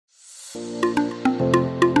Hello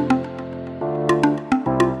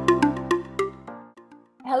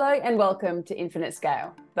and welcome to Infinite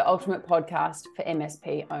Scale, the ultimate podcast for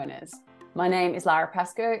MSP owners. My name is Lara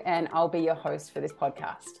Pascoe and I'll be your host for this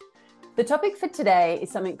podcast. The topic for today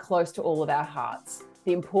is something close to all of our hearts,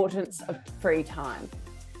 the importance of free time.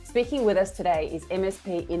 Speaking with us today is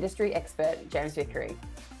MSP industry expert James Vickery.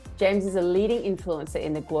 James is a leading influencer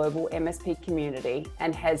in the global MSP community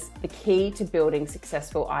and has the key to building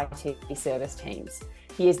successful IT service teams.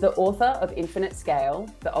 He is the author of Infinite Scale,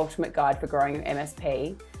 the ultimate guide for growing your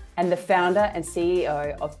MSP, and the founder and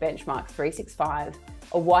CEO of Benchmark 365,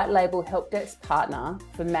 a white label help desk partner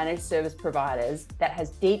for managed service providers that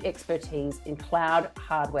has deep expertise in cloud,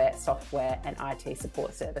 hardware, software, and IT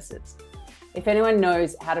support services. If anyone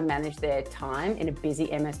knows how to manage their time in a busy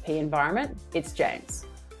MSP environment, it's James.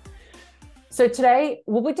 So today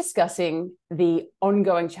we'll be discussing the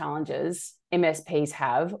ongoing challenges MSPs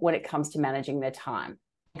have when it comes to managing their time,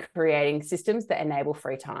 creating systems that enable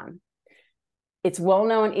free time. It's well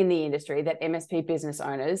known in the industry that MSP business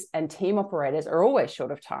owners and team operators are always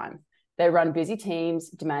short of time. They run busy teams,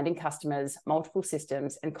 demanding customers, multiple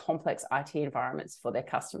systems, and complex IT environments for their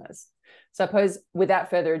customers. So I suppose without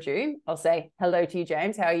further ado, I'll say hello to you,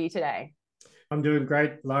 James. How are you today? I'm doing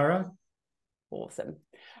great, Lara. Awesome.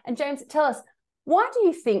 And James, tell us, why do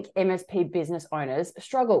you think MSP business owners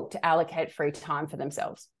struggle to allocate free time for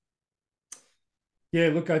themselves? Yeah,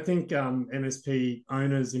 look, I think MSP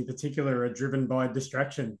owners in particular are driven by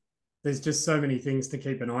distraction. There's just so many things to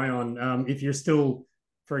keep an eye on. If you're still,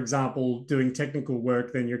 for example, doing technical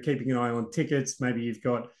work, then you're keeping an eye on tickets. Maybe you've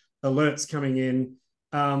got alerts coming in.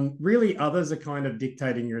 Really, others are kind of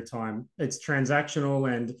dictating your time. It's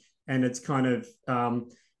transactional and it's kind of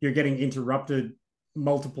you're getting interrupted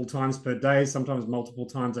multiple times per day, sometimes multiple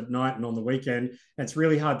times at night and on the weekend. And it's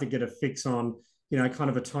really hard to get a fix on, kind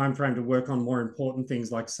of a time frame to work on more important things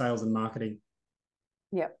like sales and marketing.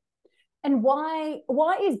 Yep. And why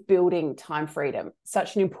is building time freedom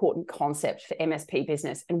such an important concept for MSP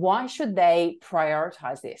business? And why should they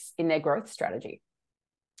prioritize this in their growth strategy?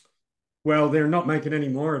 Well, they're not making any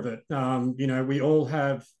more of it. We all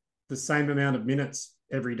have the same amount of minutes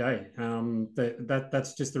every day.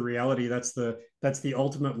 That's just the reality. That's the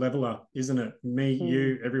ultimate leveler, isn't it? Me,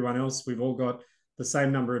 you, everyone else, we've all got the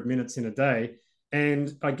same number of minutes in a day.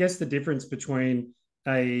 And I guess the difference between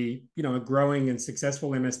a growing and successful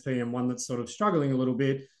MSP and one that's sort of struggling a little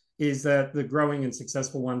bit is that the growing and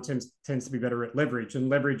successful one tends to be better at leverage. And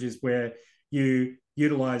leverage is where you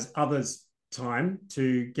utilize others' time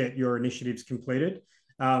to get your initiatives completed,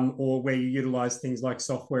 or where you utilize things like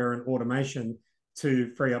software and automation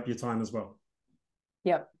to free up your time as well.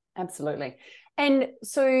 Yep, absolutely. And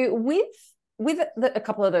so with a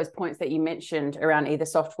couple of those points that you mentioned around either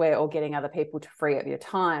software or getting other people to free up your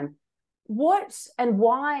time, what and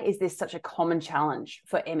why is this such a common challenge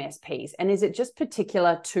for MSPs? And is it just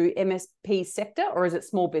particular to MSP sector, or is it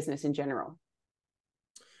small business in general?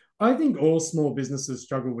 I think all small businesses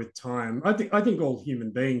struggle with time. I think all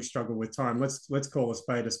human beings struggle with time. Let's call a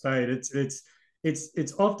spade a spade.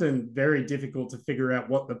 It's often very difficult to figure out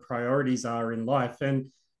what the priorities are in life. And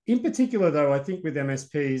in particular, though, I think with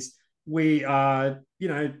MSPs, we are,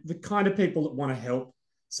 the kind of people that want to help.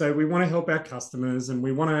 So we want to help our customers, and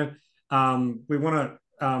we want to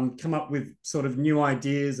come up with sort of new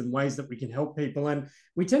ideas and ways that we can help people. And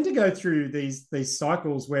we tend to go through these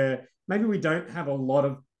cycles where maybe we don't have a lot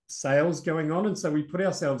of sales going on, and so we put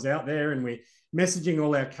ourselves out there and we're messaging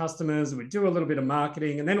all our customers, and we do a little bit of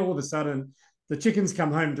marketing, and then all of a sudden the chickens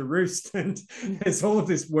come home to roost and there's all of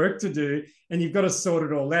this work to do and you've got to sort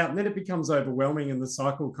it all out, and then it becomes overwhelming and the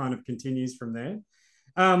cycle kind of continues from there.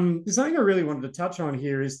 There's something I really wanted to touch on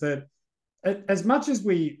here is that as much as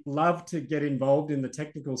we love to get involved in the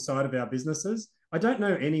technical side of our businesses, I don't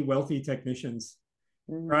know any wealthy technicians,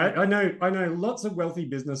 right? I know lots of wealthy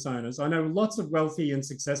business owners. I know lots of wealthy and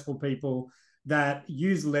successful people that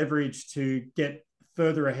use leverage to get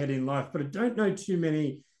further ahead in life, but I don't know too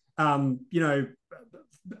many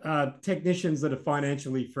technicians that are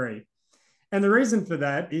financially free. And the reason for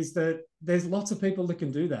that is that there's lots of people that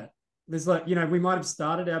can do that. There's we might have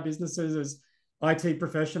started our businesses as IT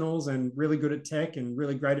professionals and really good at tech and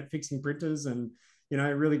really great at fixing printers and,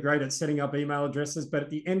 really great at setting up email addresses. But at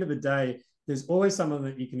the end of the day, there's always someone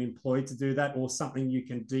that you can employ to do that or something you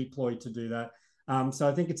can deploy to do that. So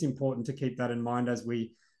I think it's important to keep that in mind as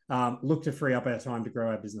we look to free up our time to grow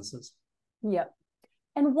our businesses. Yep.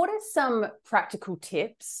 And what are some practical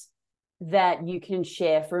tips that you can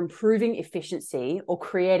share for improving efficiency or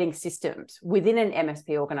creating systems within an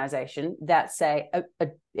MSP organization that, say, a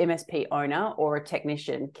MSP owner or a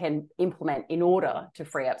technician can implement in order to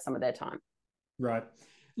free up some of their time? Right.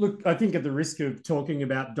 Look, I think at the risk of talking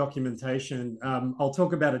about documentation, I'll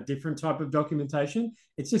talk about a different type of documentation.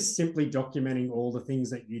 It's just simply documenting all the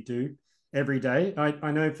things that you do every day.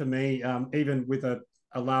 I know for me, even with a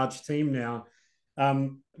large team now,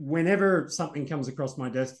 whenever something comes across my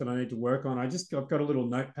desk that I need to work on, I've got a little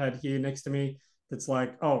notepad here next to me that's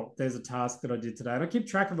like, oh, there's a task that I did today. And I keep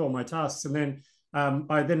track of all my tasks. And then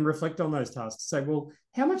I then reflect on those tasks. Say, well,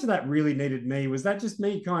 how much of that really needed me? Was that just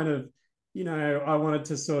me kind of, I wanted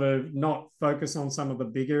to sort of not focus on some of the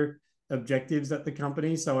bigger objectives at the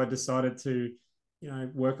company. So I decided to,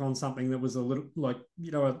 work on something that was a little like,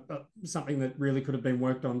 something that really could have been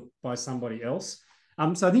worked on by somebody else.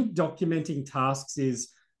 So I think documenting tasks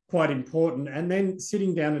is quite important, and then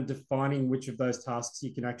sitting down and defining which of those tasks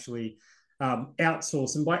you can actually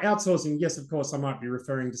outsource. And by outsourcing, yes, of course, I might be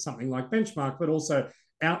referring to something like Benchmark, but also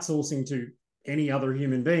outsourcing to any other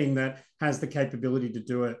human being that has the capability to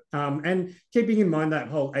do it. And keeping in mind that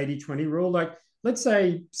whole 80-20 rule, like let's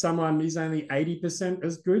say someone is only 80%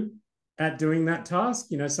 as good at doing that task,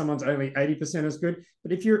 someone's only 80% as good,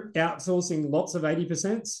 but if you're outsourcing lots of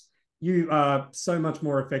 80%, you are so much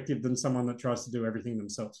more effective than someone that tries to do everything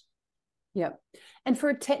themselves. Yeah. And for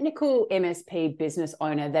a technical MSP business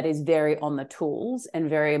owner that is very on the tools and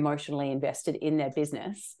very emotionally invested in their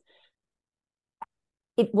business,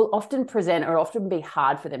 it will often present or often be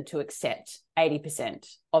hard for them to accept 80%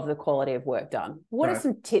 of the quality of work done. What are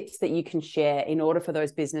some tips that you can share in order for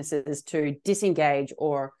those businesses to disengage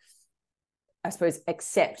or, I suppose,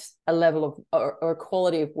 accept a level of or a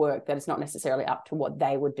quality of work that is not necessarily up to what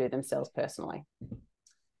they would do themselves personally?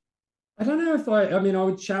 I don't know if I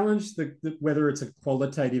would challenge whether it's a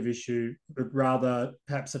qualitative issue, but rather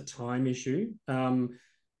perhaps a time issue.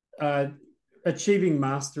 Achieving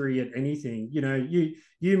mastery at anything,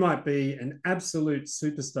 you might be an absolute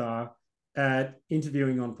superstar at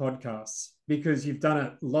interviewing on podcasts because you've done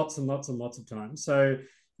it lots and lots and lots of times. So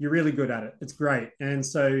you're really good at it. It's great. And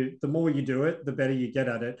so the more you do it, the better you get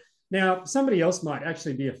at it. Now, somebody else might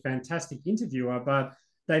actually be a fantastic interviewer, but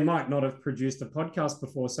they might not have produced a podcast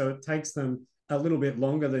before. So it takes them a little bit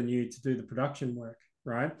longer than you to do the production work,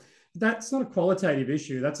 right? That's not a qualitative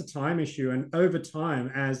issue. That's a time issue. And over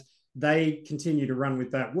time, as they continue to run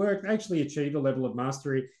with that work, they actually achieve a level of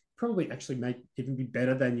mastery, probably actually make even be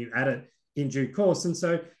better than you at it in due course. And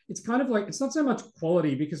so it's kind of like, it's not so much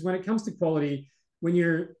quality, because when it comes to quality, when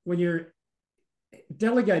you're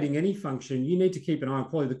delegating any function, you need to keep an eye on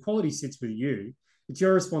quality. The quality sits with you. It's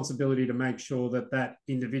your responsibility to make sure that that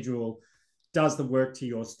individual does the work to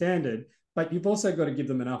your standard, but you've also got to give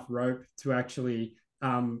them enough rope to actually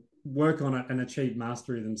work on it and achieve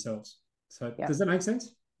mastery themselves. So Does that make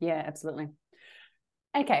sense? Yeah, absolutely.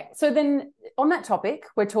 Okay, so then on that topic,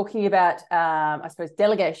 we're talking about, I suppose,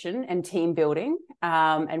 delegation and team building,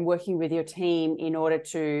 and working with your team in order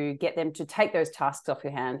to get them to take those tasks off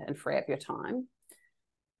your hand and free up your time.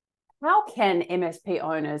 How can MSP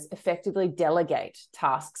owners effectively delegate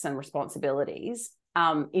tasks and responsibilities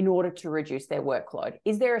in order to reduce their workload?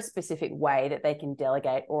 Is there a specific way that they can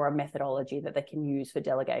delegate or a methodology that they can use for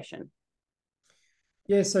delegation?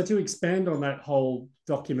 Yeah, so to expand on that whole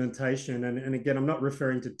documentation, and again, I'm not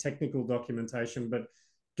referring to technical documentation, but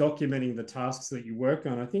documenting the tasks that you work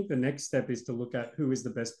on, I think the next step is to look at who is the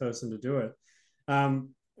best person to do it.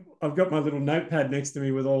 I've got my little notepad next to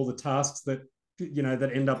me with all the tasks that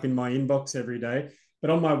end up in my inbox every day. But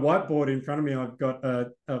on my whiteboard in front of me, I've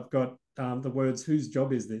got the words, "Whose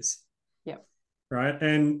job is this?" Yeah. Right.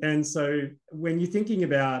 And so when you're thinking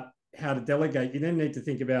about how to delegate, you then need to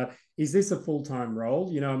think about, is this a full-time role?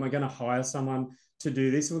 Am I going to hire someone to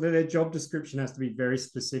do this? Well, their job description has to be very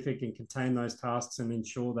specific and contain those tasks and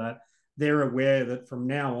ensure that they're aware that from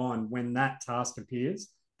now on, when that task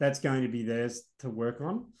appears, that's going to be theirs to work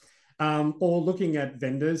on. Or looking at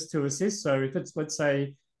vendors to assist. So if it's, let's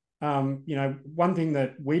say, one thing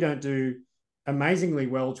that we don't do amazingly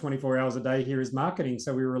well 24 hours a day here is marketing.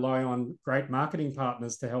 So we rely on great marketing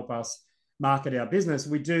partners to help us market our business.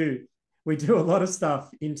 We do a lot of stuff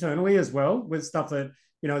internally as well, with stuff that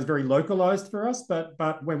is very localized for us. But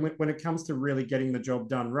when it comes to really getting the job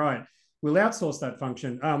done right, we'll outsource that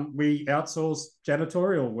function. We outsource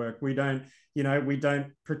janitorial work. We don't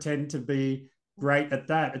pretend to be great at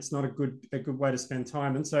that. It's not a good way to spend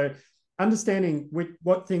time. And so understanding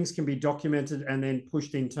what things can be documented and then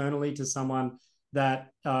pushed internally to someone that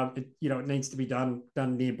it needs to be done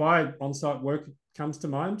nearby. On-site work comes to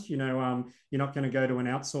mind. You're not going to go to an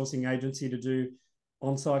outsourcing agency to do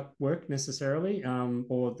on-site work necessarily,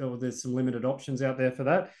 or there's some limited options out there for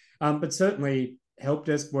that. But certainly help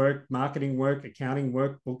desk work, marketing work, accounting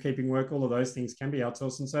work, bookkeeping work, all of those things can be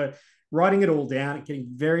outsourced. And so writing it all down, getting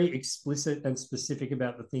very explicit and specific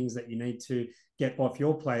about the things that you need to get off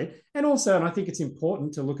your plate. And also, and I think it's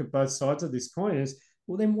important to look at both sides of this coin is,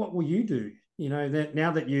 well, then what will you do?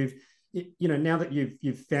 Now that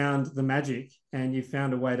you've found the magic and you've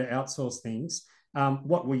found a way to outsource things,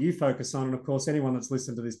 what will you focus on? And of course, anyone that's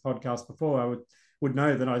listened to this podcast before, I would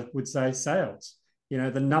know that I would say sales.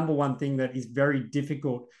 The number one thing that is very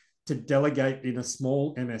difficult to delegate in a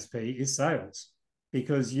small MSP is sales,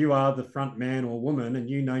 because you are the front man or woman and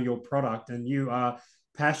you know your product and you are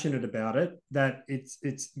passionate about it, that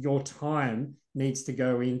it's your time needs to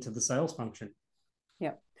go into the sales function.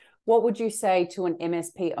 Yeah. What would you say to an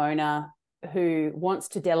MSP owner who wants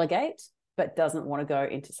to delegate but doesn't want to go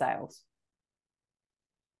into sales?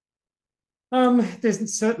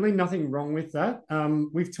 There's certainly nothing wrong with that.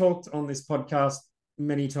 We've talked on this podcast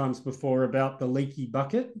many times before about the leaky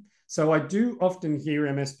bucket. So I do often hear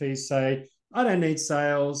MSPs say, I don't need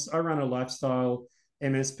sales. I run a lifestyle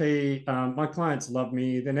MSP. My clients love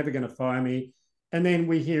me. They're never going to fire me. And then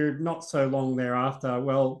we hear not so long thereafter,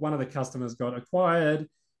 well, one of the customers got acquired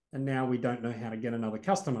and now we don't know how to get another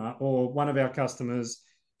customer. Or one of our customers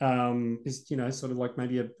is, sort of like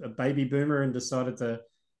maybe a baby boomer and decided to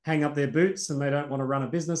hang up their boots and they don't want to run a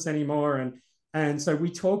business anymore. And so we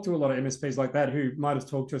talk to a lot of MSPs like that who might have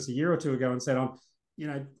talked to us a year or two ago and said,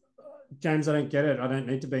 James, I don't get it. I don't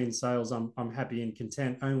need to be in sales. I'm happy and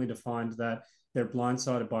content, only to find that they're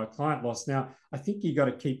blindsided by a client loss. Now, I think you got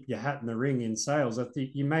to keep your hat in the ring in sales. I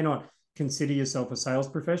think you may not consider yourself a sales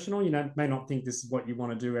professional. May not think this is what you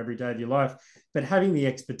want to do every day of your life, but having the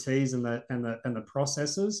expertise and the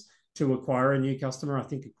processes to acquire a new customer, I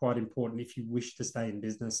think, are quite important if you wish to stay in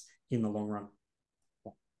business in the long run.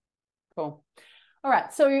 Cool. All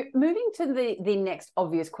right. So moving to the next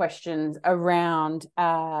obvious questions around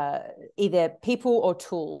either people or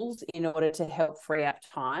tools in order to help free up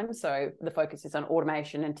time. So the focus is on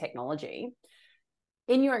automation and technology.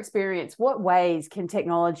 In your experience, what ways can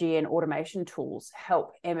technology and automation tools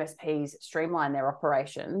help MSPs streamline their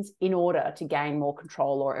operations in order to gain more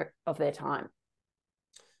control of their time?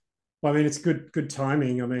 Well, I mean, it's good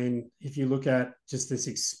timing. I mean, if you look at just this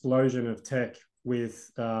explosion of tech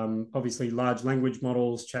with obviously large language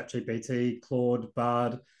models, ChatGPT, Claude,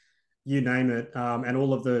 Bard, you name it, and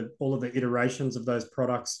all of the iterations of those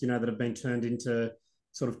products, that have been turned into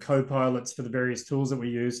sort of co-pilots for the various tools that we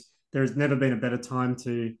use. There has never been a better time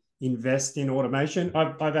to invest in automation.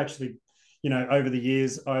 I've actually, over the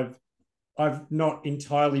years, I've not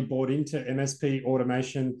entirely bought into MSP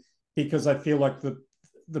automation because I feel like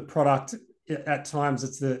the product at times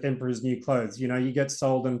it's the emperor's new clothes. You get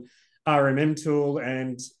sold an RMM tool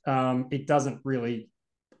and it doesn't really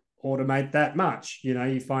automate that much.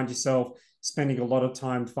 You find yourself spending a lot of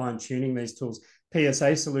time fine tuning these tools.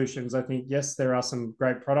 PSA solutions, I think, yes, there are some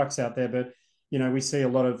great products out there, but we see a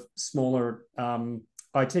lot of smaller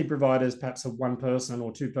IT providers, perhaps a one-person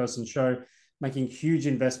or two-person show, making huge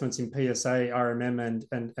investments in PSA, RMM,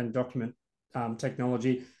 and document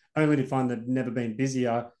technology, only to find they've never been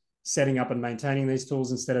busier setting up and maintaining these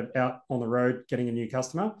tools instead of out on the road getting a new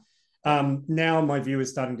customer. Now my view is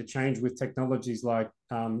starting to change with technologies like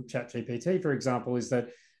ChatGPT, for example, is that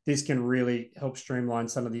this can really help streamline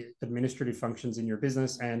some of the administrative functions in your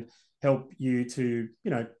business and help you to,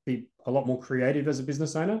 be a lot more creative as a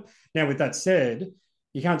business owner. Now, with that said,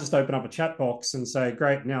 you can't just open up a chat box and say,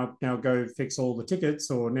 great, now go fix all the tickets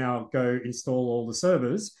or now go install all the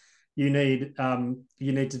servers. You need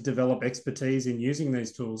to develop expertise in using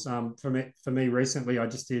these tools. For me recently, I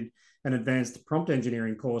just did an advanced prompt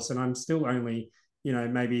engineering course, and I'm still only,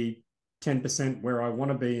 maybe 10% where I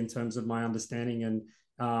want to be in terms of my understanding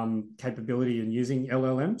and capability in using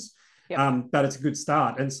LLMs. Yep. But it's a good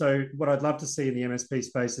start. And so what I'd love to see in the MSP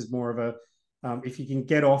space is more of a, if you can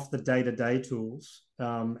get off the day-to-day tools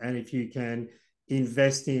and if you can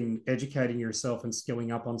invest in educating yourself and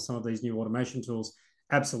skilling up on some of these new automation tools,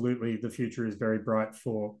 absolutely the future is very bright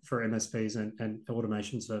for MSPs and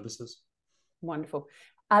automation services. Wonderful.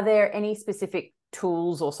 Are there any specific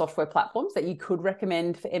tools or software platforms that you could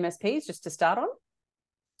recommend for MSPs just to start on?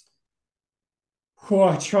 Well,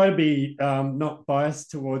 I try to be not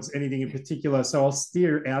biased towards anything in particular, so I'll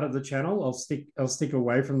steer out of the channel. I'll stick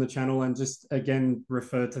away from the channel and just again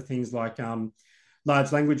refer to things like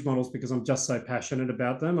large language models because I'm just so passionate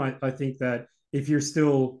about them. I think that if you're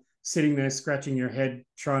still sitting there scratching your head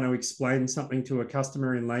trying to explain something to a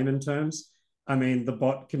customer in layman terms, I mean, the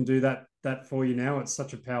bot can do that for you now. It's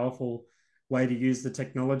such a powerful way to use the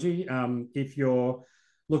technology. If you're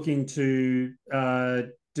looking to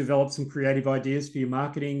develop some creative ideas for your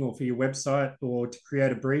marketing or for your website, or to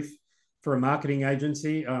create a brief for a marketing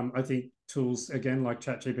agency, I think tools, again, like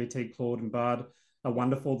ChatGPT, Claude, and Bard are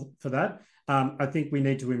wonderful for that. I think we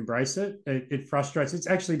need to embrace it. It frustrates. It's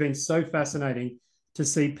actually been so fascinating to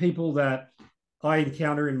see people that I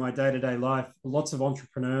encounter in my day-to-day life, lots of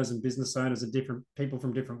entrepreneurs and business owners and different people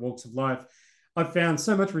from different walks of life. I've found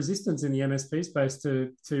so much resistance in the MSP space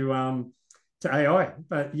to AI,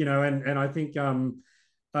 but and I think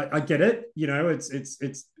I get it.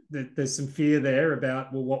 It's there's some fear there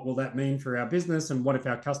about, well, what will that mean for our business, and what if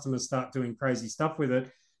our customers start doing crazy stuff with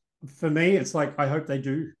it? For me, it's like, I hope they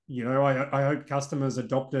do. I hope customers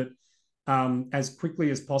adopt it as quickly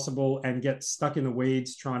as possible and get stuck in the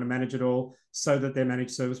weeds trying to manage it all, so that their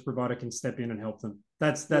managed service provider can step in and help them.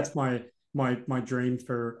 That's my dream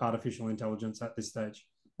for artificial intelligence at this stage.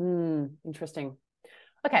 Interesting.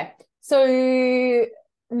 Okay, so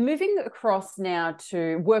moving across now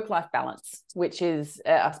to work-life balance, which is,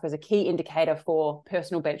 I suppose, a key indicator for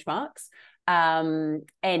personal benchmarks,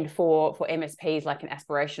 and for MSPs, like an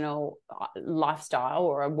aspirational lifestyle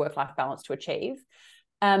or a work-life balance to achieve.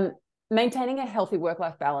 Maintaining a healthy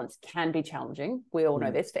work-life balance can be challenging. We all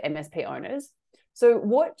know this, for MSP owners. So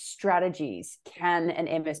what strategies can an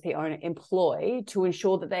MSP owner employ to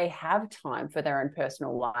ensure that they have time for their own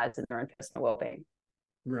personal lives and their own personal well-being?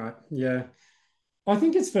 Right. Yeah. I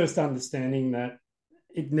think it's first understanding that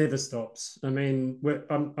it never stops. I mean,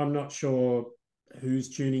 I'm not sure who's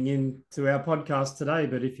tuning in to our podcast today,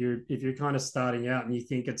 but if you're kind of starting out and you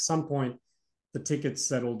think at some point the tickets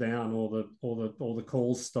settle down, or the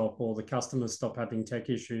calls stop, or the customers stop having tech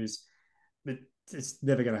issues, it's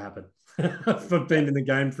never going to happen. I've been in the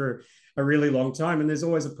game for a really long time, and there's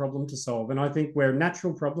always a problem to solve. And I think we're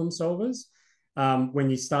natural problem solvers. When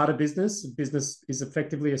you start a business is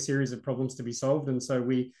effectively a series of problems to be solved, and so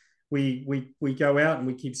we go out and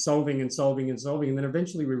we keep solving and solving and solving, and then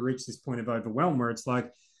eventually we reach this point of overwhelm where it's like,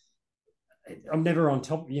 I'm never on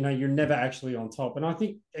top. You're never actually on top. And I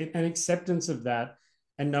think an acceptance of that,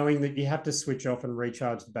 and knowing that you have to switch off and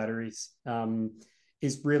recharge the batteries,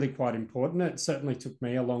 is really quite important. It certainly took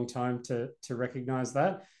me a long time to recognize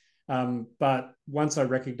that. But once I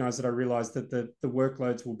recognized it, I realized that the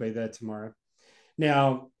workloads will be there tomorrow.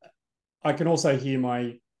 Now, I can also hear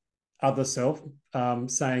my other self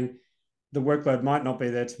saying the workload might not be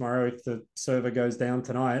there tomorrow if the server goes down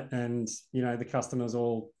tonight, and the customer's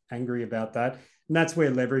all angry about that. And that's where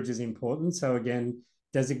leverage is important. So again,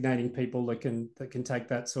 designating people that can take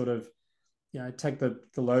that sort of, take the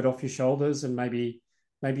load off your shoulders, and maybe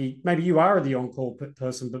you are the on-call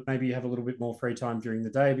person, but maybe you have a little bit more free time during the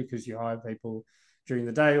day because you hire people during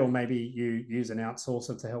the day, or maybe you use an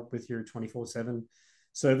outsourcer to help with your 24/7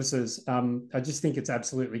 services. I just think it's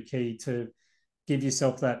absolutely key to give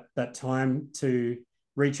yourself that time to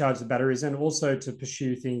recharge the batteries, and also to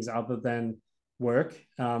pursue things other than work,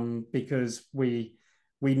 because we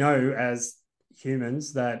know as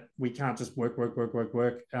humans that we can't just work.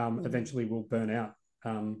 Eventually we'll burn out.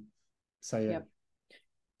 So yeah. Yep.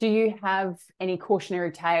 Do you have any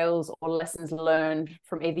cautionary tales or lessons learned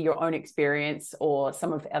from either your own experience or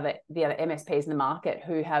some of the other MSPs in the market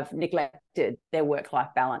who have neglected their work-life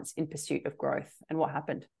balance in pursuit of growth, and what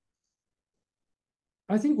happened?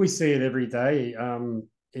 I think we see it every day. I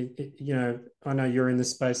know you're in this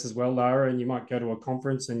space as well, Lara, and you might go to a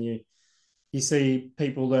conference and you see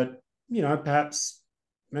people that, perhaps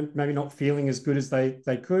maybe not feeling as good as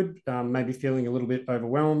they could, maybe feeling a little bit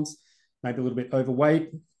overwhelmed, maybe a little bit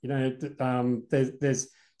overweight. There's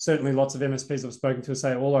certainly lots of MSPs I've spoken to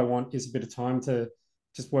say, all I want is a bit of time to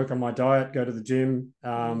just work on my diet, go to the gym.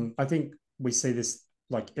 I think we see this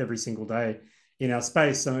like every single day in our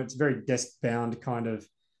space. So it's a very desk-bound kind of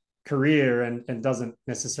career, and doesn't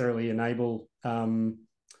necessarily enable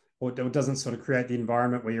or doesn't sort of create the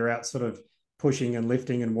environment where you're out sort of pushing and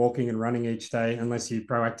lifting and walking and running each day, unless you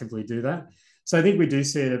proactively do that. So I think we do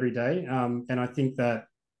see it every day. And I think that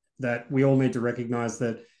we all need to recognize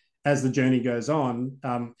that as the journey goes on,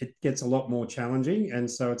 it gets a lot more challenging. And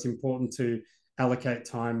so it's important to allocate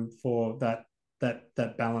time for that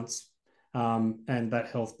balance, and that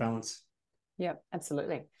health balance. Yeah,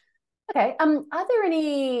 absolutely. Okay. Are there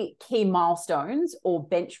any key milestones or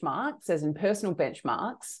benchmarks, as in personal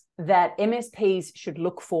benchmarks, that MSPs should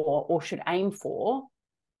look for or should aim for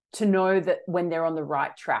to know that when they're on the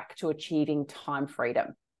right track to achieving time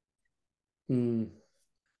freedom?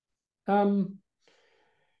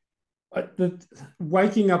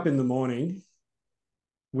 Waking up in the morning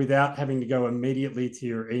without having to go immediately to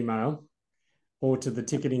your email or to the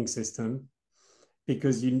ticketing system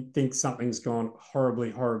because you think something's gone horribly,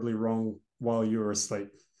 horribly wrong while you're asleep.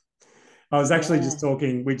 I was actually Yeah. just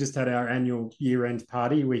talking, we just had our annual year-end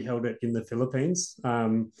party. We held it in the Philippines,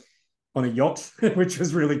 on a yacht, which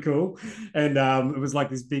was really cool. And it was like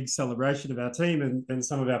this big celebration of our team, and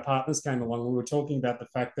some of our partners came along. We were talking about the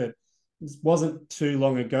fact that it wasn't too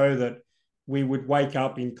long ago that we would wake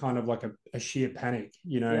up in kind of like a sheer panic.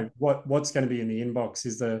 Yeah. What's going to be in the inbox?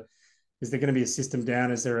 Is there going to be a system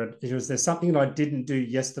down? Is there something that I didn't do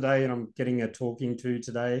yesterday and I'm getting a talking to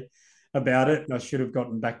today about it, and I should have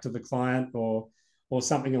gotten back to the client, or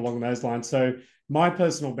something along those lines. So my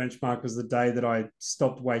personal benchmark was the day that I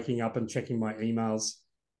stopped waking up and checking my emails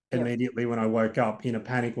Yep. immediately when I woke up in a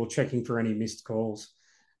panic, or checking for any missed calls.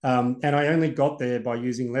 And I only got there by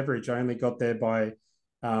using leverage. I only got there by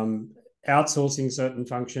outsourcing certain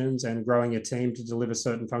functions and growing a team to deliver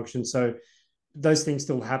certain functions. So those things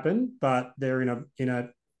still happen, but they're in a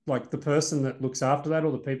like the person that looks after that,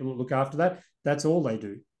 or the people that look after that, that's all they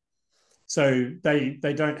do. So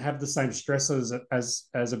they don't have the same stresses as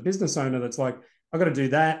a business owner that's like, I got to do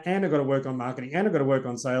that, and I got to work on marketing, and I got to work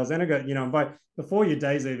on sales, and I got, by before your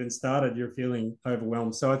day's even started, you're feeling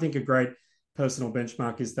overwhelmed. So I think a great personal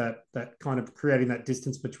benchmark is that kind of creating that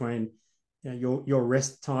distance between your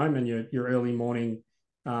rest time and your early morning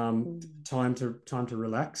time to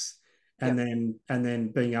relax, and Yep.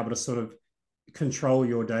 then being able to sort of control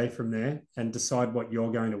your day from there and decide what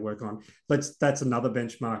you're going to work on. That's another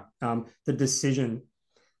benchmark. The decision,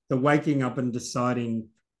 the waking up and deciding,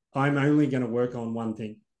 I'm only going to work on one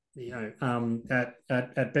thing. At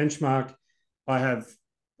Benchmark,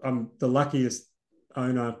 I'm the luckiest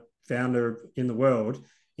owner founder in the world,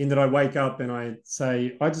 in that I wake up and I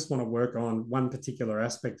say, I just want to work on one particular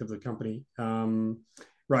aspect of the company.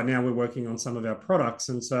 Right now we're working on some of our products,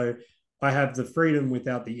 and so I have the freedom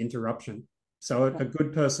without the interruption. So a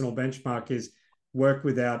good personal benchmark is work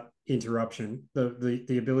without interruption,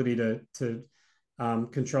 the ability to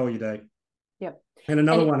control your day. Yep. And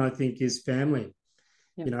another And one I think is family.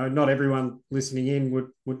 yep. Not everyone listening in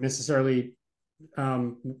would necessarily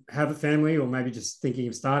have a family, or maybe just thinking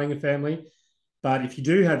of starting a family. But if you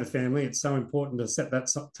do have a family, it's so important to set that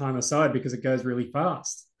time aside, because it goes really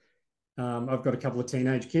fast. I've got a couple of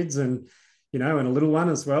teenage kids, and and a little one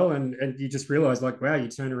as well, and you just realize, like, wow, you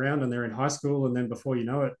turn around and they're in high school, and then before you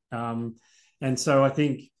know it, and so I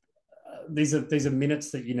think these are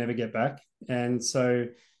minutes that you never get back, and so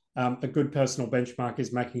a good personal benchmark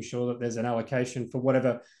is making sure that there's an allocation for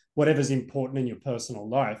whatever's important in your personal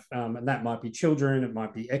life, and that might be children, it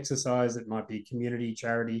might be exercise, it might be community,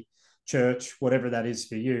 charity, church, whatever that is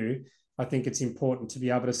for you. I think it's important to be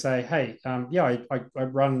able to say, hey, I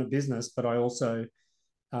run a business, but I also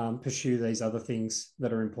pursue these other things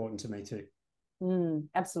that are important to me too.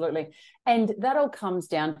 Absolutely. And that all comes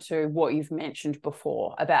down to what you've mentioned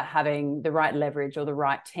before about having the right leverage or the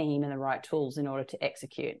right team and the right tools in order to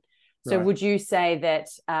execute. So Right. would you say that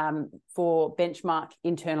for Benchmark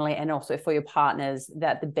internally, and also for your partners,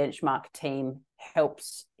 that the Benchmark team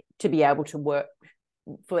helps to be able to work,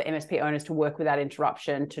 for MSP owners to work without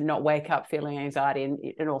interruption, to not wake up feeling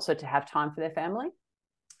anxiety, and also to have time for their family?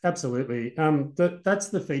 Absolutely. That's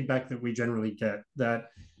the feedback that we generally get. That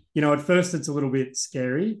at first it's a little bit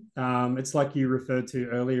scary. It's like you referred to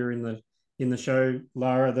earlier in the show,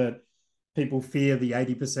 Lara, that people fear the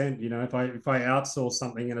 80%. If I outsource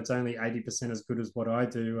something and it's only 80% as good as what I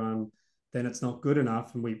do, then it's not good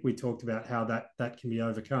enough. And we talked about how that can be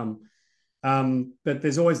overcome. But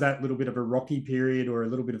there's always that little bit of a rocky period, or a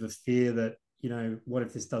little bit of a fear that, what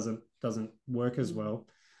if this doesn't work as well?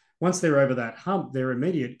 Once they're over that hump, their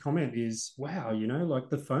immediate comment is, wow, like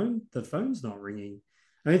the phone's not ringing.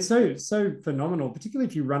 And it's so phenomenal, particularly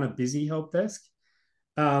if you run a busy help desk.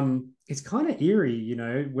 It's kind of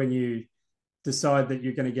eerie, when you decide that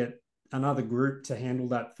you're going to get another group to handle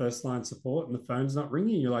that first line support and the phone's not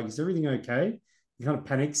ringing. You're like, is everything okay? You kind of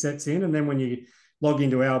panic sets in. And then when you log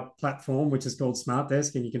into our platform, which is called Smart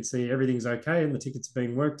Desk, and you can see everything's okay and the tickets are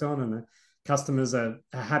being worked on and the customers are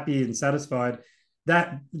happy and satisfied,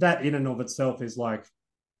 that in and of itself is like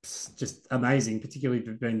just amazing, particularly if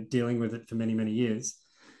you've been dealing with it for many, many years.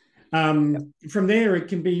 Yep. From there, it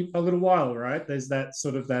can be a little while, right? There's that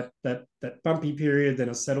sort of that bumpy period, then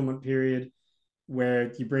a settlement period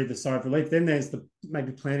where you breathe a sigh of relief. Then there's the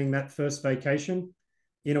maybe planning that first vacation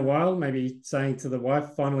in a while, maybe saying to the wife,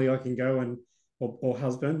 finally I can go, and or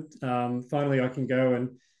husband, finally I can go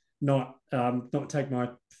and not take my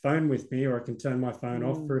phone with me, or I can turn my phone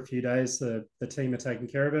off for a few days. The team are taking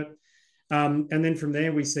care of it. And then from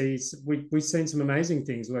there, we've seen some amazing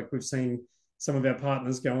things. Like we've seen some of our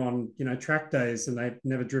partners go on, track days, and they've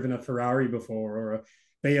never driven a Ferrari before, or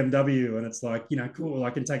BMW, and it's like, cool, I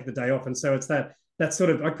can take the day off. And so it's that sort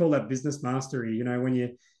of, I call that business mastery, when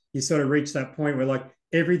you sort of reach that point where like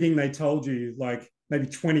everything they told you like maybe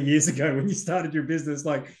 20 years ago when you started your business,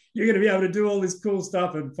 like you're going to be able to do all this cool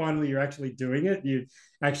stuff, and finally you're actually doing it. You've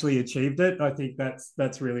actually achieved it. I think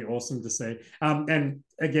that's really awesome to see. And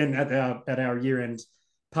again, at our year end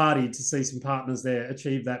party, to see some partners there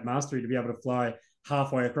achieve that mastery, to be able to fly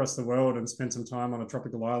halfway across the world and spend some time on a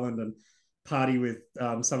tropical island and party with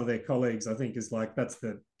some of their colleagues, I think is like,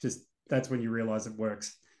 that's when you realize it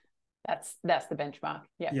works. That's the benchmark.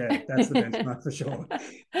 Yeah, that's the benchmark for sure.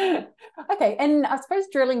 Okay, and I suppose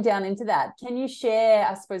drilling down into that, can you share,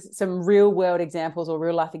 I suppose, some real world examples or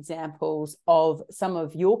real life examples of some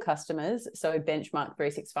of your customers, so Benchmark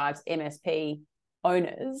 365's MSP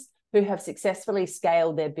owners, who have successfully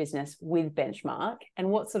scaled their business with Benchmark, and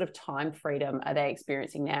what sort of time freedom are they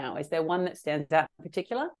experiencing now? Is there one that stands out in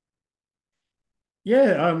particular?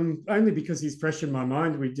 Yeah, only because he's fresh in my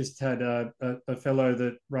mind. We just had a fellow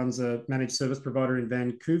that runs a managed service provider in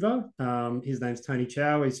Vancouver. His name's Tony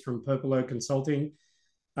Chow. He's from Purple Oak Consulting.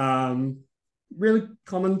 Um, Really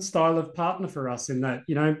common style of partner for us in that,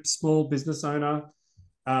 small business owner,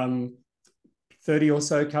 30 or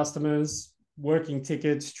so customers, working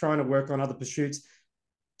tickets, trying to work on other pursuits,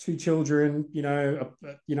 two children,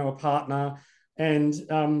 a partner. And,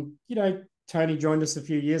 Tony joined us a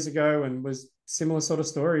few years ago and was similar sort of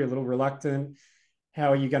story, a little reluctant.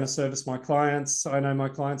 How are you going to service my clients? I know my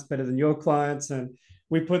clients better than your clients. And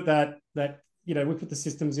we put we put the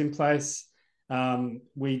systems in place.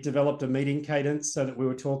 We developed a meeting cadence so that we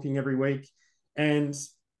were talking every week. And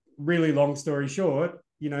really long story short,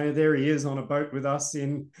 there he is on a boat with us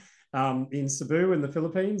in Cebu in the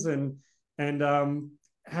Philippines, and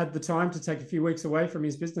had the time to take a few weeks away from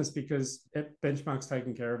his business because Benchmark's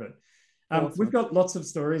taken care of it. Awesome. We've got lots of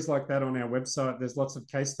stories like that on our website. There's lots of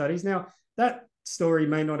case studies. Now, that story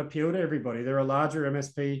may not appeal to everybody. There are larger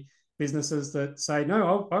MSP businesses that say,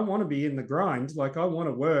 no, I want to be in the grind. Like, I want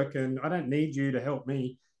to work, and I don't need you to help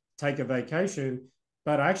me take a vacation,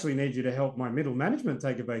 but I actually need you to help my middle management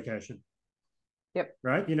take a vacation. Yep.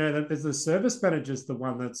 Right. There's the service manager's the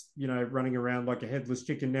one that's, running around like a headless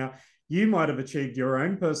chicken. Now, you might have achieved your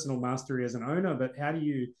own personal mastery as an owner, but how do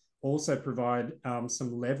you also provide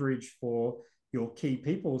some leverage for your key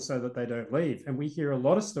people so that they don't leave? And we hear a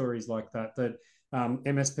lot of stories like that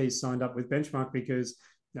MSPs signed up with Benchmark because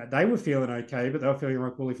they were feeling okay, but they were feeling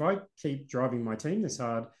like, well, if I keep driving my team this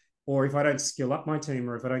hard, or if I don't skill up my team,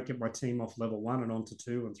 or if I don't get my team off level 1 and onto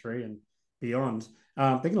 2 and 3 and beyond,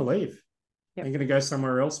 they're going to leave. Yep. They're going to go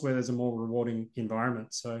somewhere else where there's a more rewarding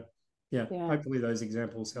environment. So yeah. Hopefully those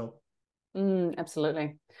examples help.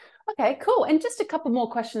 Absolutely. Okay, cool. And just a couple more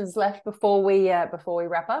questions left before we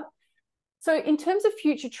wrap up. So in terms of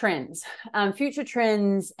future trends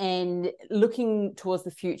and looking towards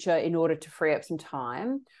the future in order to free up some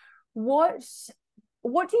time, what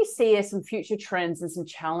do you see as some future trends and some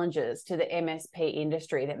challenges to the MSP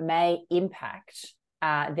industry that may impact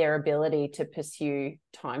their ability to pursue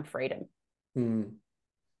time freedom?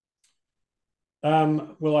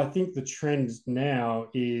 Well, I think the trend now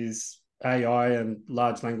is AI and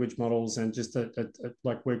large language models, and just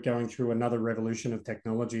like we're going through another revolution of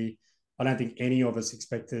technology. I don't think any of us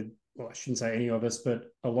expected, well, I shouldn't say any of us, but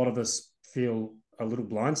a lot of us feel a little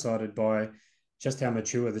blindsided by just how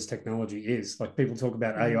mature this technology is. Like, people talk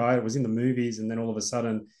about AI, it was in the movies, and then all of a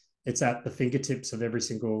sudden it's at the fingertips of every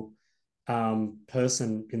single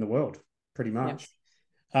person in the world, pretty much.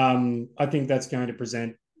 I think that's going to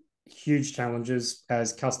present huge challenges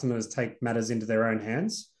as customers take matters into their own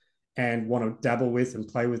hands and want to dabble with and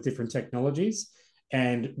play with different technologies.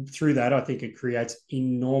 And through that, I think it creates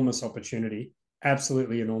enormous opportunity,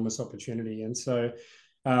 absolutely enormous opportunity. And so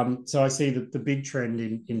I see that the big trend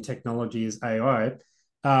in technology is AI.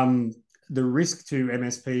 The risk to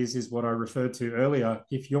MSPs is what I referred to earlier.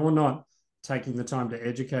 If you're not taking the time to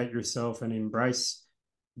educate yourself and embrace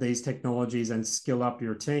these technologies and skill up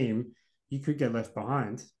your team, you could get left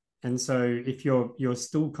behind. And so if you're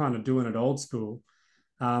still kind of doing it old school,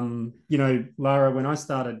 Lara, when I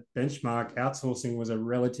started Benchmark, outsourcing was a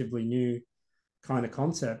relatively new kind of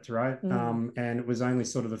concept, right? And it was only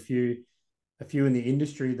sort of a few in the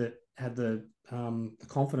industry that had the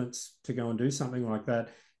confidence to go and do something like that.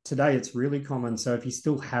 Today, it's really common. So if you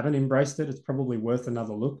still haven't embraced it, it's probably worth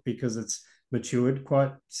another look, because it's matured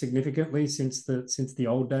quite significantly since the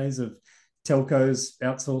old days of telcos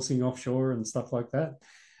outsourcing offshore and stuff like that.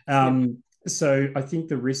 So I think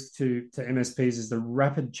the risk to MSPs is the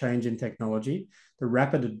rapid change in technology, the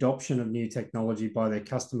rapid adoption of new technology by their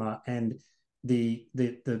customer, and the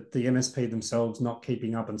MSP themselves not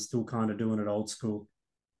keeping up and still kind of doing it old school.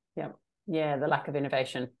 Yep. Yeah, the lack of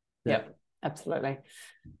innovation. Yeah. Yep, absolutely.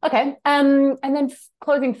 Okay. And then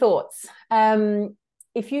closing thoughts.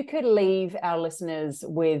 If you could leave our listeners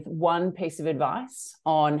with one piece of advice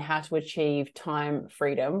on how to achieve time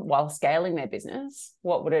freedom while scaling their business,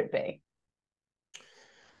 what would it be?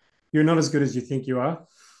 You're not as good as you think you are.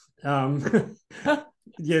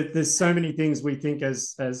 Yeah, there's so many things we think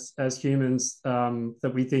as humans,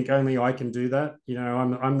 that we think only I can do that.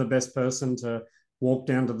 I'm the best person to walk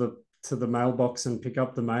down to the mailbox and pick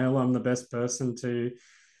up the mail. I'm the best person to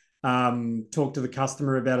talk to the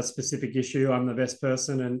customer about a specific issue. I'm the best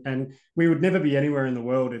person, and we would never be anywhere in the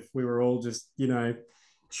world if we were all just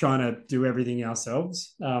trying to do everything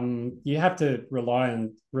ourselves. You have to rely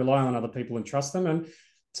on other people and trust them, and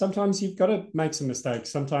sometimes you've got to make some mistakes.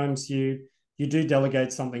 Sometimes you do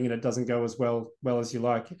delegate something and it doesn't go as well as you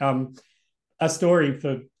like. A story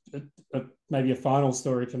for maybe a final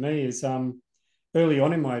story for me is early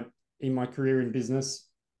on in my career in business,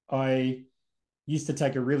 I used to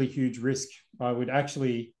take a really huge risk. I would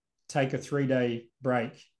actually take a 3-day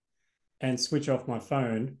break and switch off my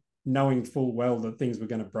phone, knowing full well that things were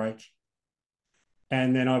going to break.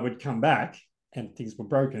 And then I would come back and things were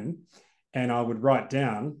broken. And I would write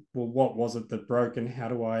down, well, what was it that broke and how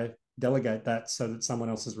do I delegate that so that someone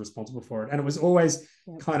else is responsible for it? And it was always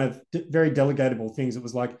kind of very delegatable things. It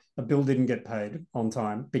was like a bill didn't get paid on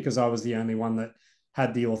time because I was the only one that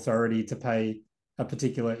had the authority to pay a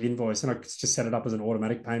particular invoice, and I just set it up as an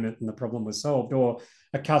automatic payment and the problem was solved. Or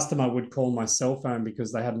a customer would call my cell phone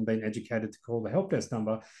because they hadn't been educated to call the help desk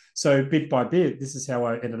number. So bit by bit, this is how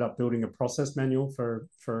I ended up building a process manual for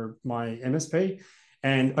my MSP.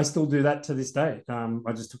 And I still do that to this day.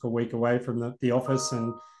 I just took a week away from the office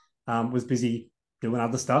and was busy doing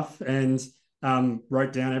other stuff, and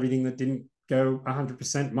wrote down everything that didn't go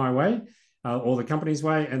 100% my way or the company's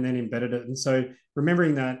way, and then embedded it. And so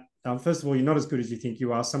remembering that, first of all, you're not as good as you think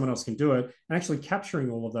you are. Someone else can do it, and actually capturing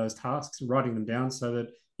all of those tasks and writing them down so that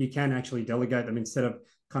you can actually delegate them instead of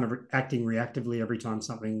kind of acting reactively every time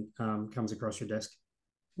something comes across your desk.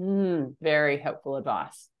 Very helpful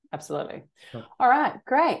advice. Absolutely. Cool. All right,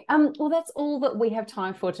 great. Well, that's all that we have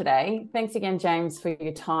time for today. Thanks again, James, for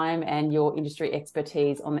your time and your industry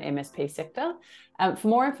expertise on the MSP sector. For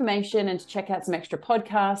more information and to check out some extra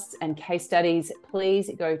podcasts and case studies,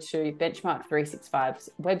 please go to Benchmark 365's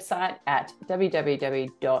website at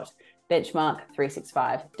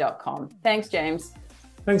www.benchmark365.com. Thanks, James.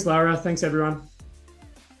 Thanks, Lara. Thanks, everyone.